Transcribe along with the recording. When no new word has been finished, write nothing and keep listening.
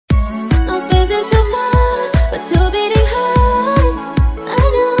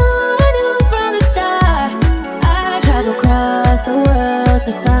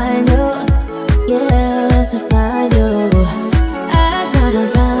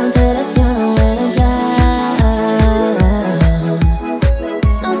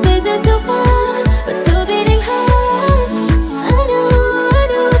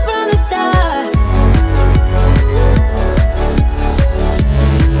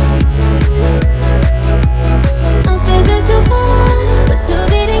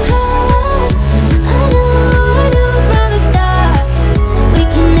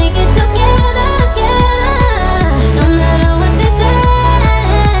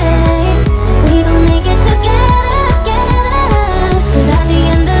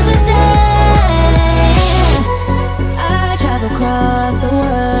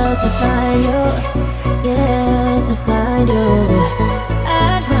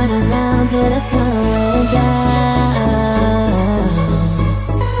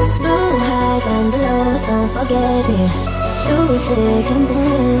forget me through thick and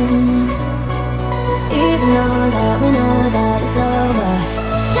thin. Even though that we know that it's over,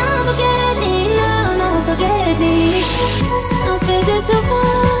 don't forget me, no, no, forget me. No space is too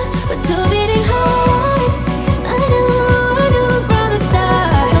far, but two beating hearts. I knew from the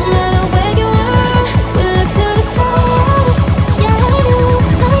start. No matter where you were, we look to the stars. Yeah, I knew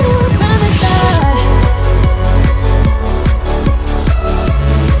from the start.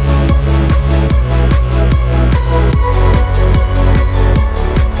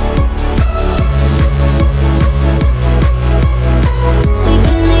 We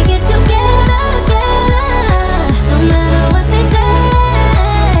can make it together, no matter what they say.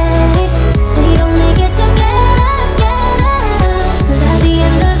 We gon' make it together, 'cause at the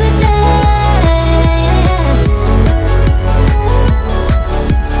end of the day,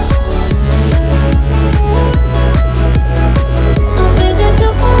 no space is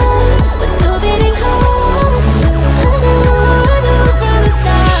too far, with two beating hearts. I knew from the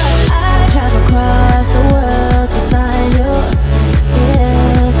start. I travel across the world to find you,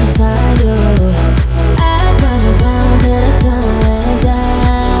 yeah, to find you. I'd run around till the sun went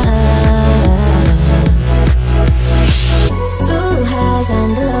down. Through highs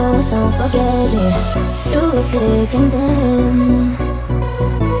and lows, don't forget me through thick and thin.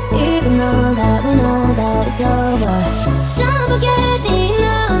 Even though that we know that it's over, don't forget me,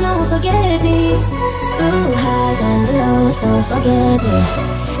 no, no, forget me. Through highs and lows, don't forget me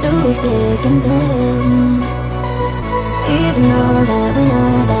through thick and thin. Even though that we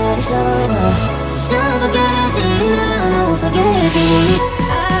know that it's over, don't forget me, no, no, forget me.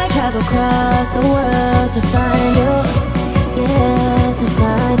 I travel across the world